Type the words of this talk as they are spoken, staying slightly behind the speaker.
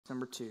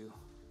Number 2,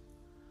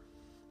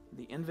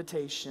 the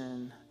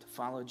invitation to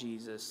follow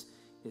Jesus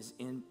is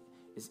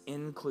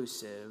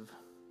inclusive,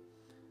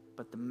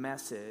 but the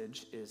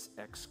message is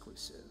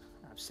exclusive.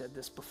 I've said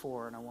this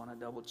before, and I want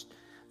to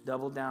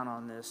double down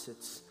on this.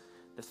 It's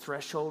the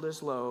threshold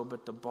is low,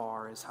 but the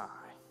bar is high.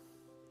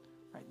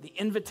 Right? The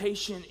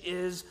invitation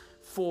is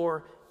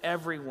for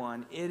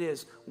everyone. It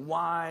is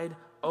wide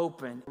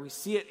open. We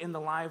see it in the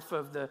life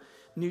of the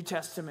New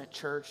Testament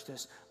church,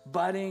 this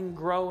budding,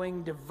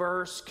 growing,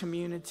 diverse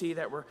community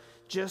that were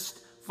just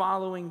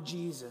following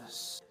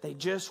Jesus. They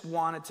just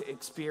wanted to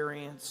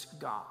experience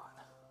God.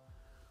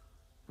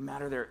 No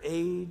matter their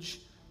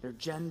age, their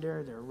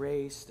gender, their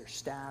race, their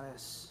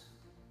status,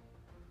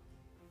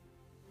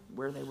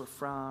 where they were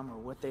from or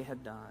what they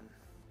had done.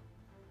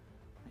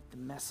 The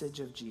message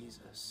of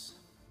Jesus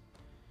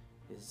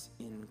is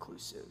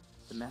inclusive.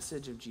 The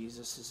message of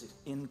Jesus is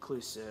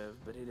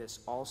inclusive, but it is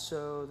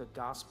also, the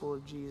gospel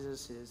of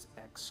Jesus is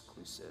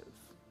exclusive.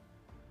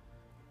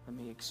 Let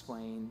me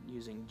explain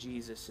using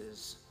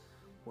Jesus's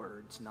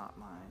words, not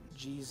mine.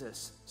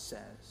 Jesus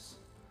says,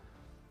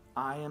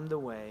 I am the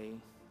way,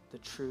 the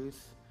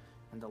truth,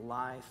 and the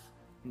life.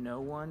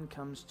 No one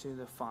comes to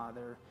the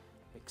Father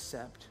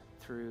except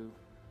through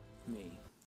me.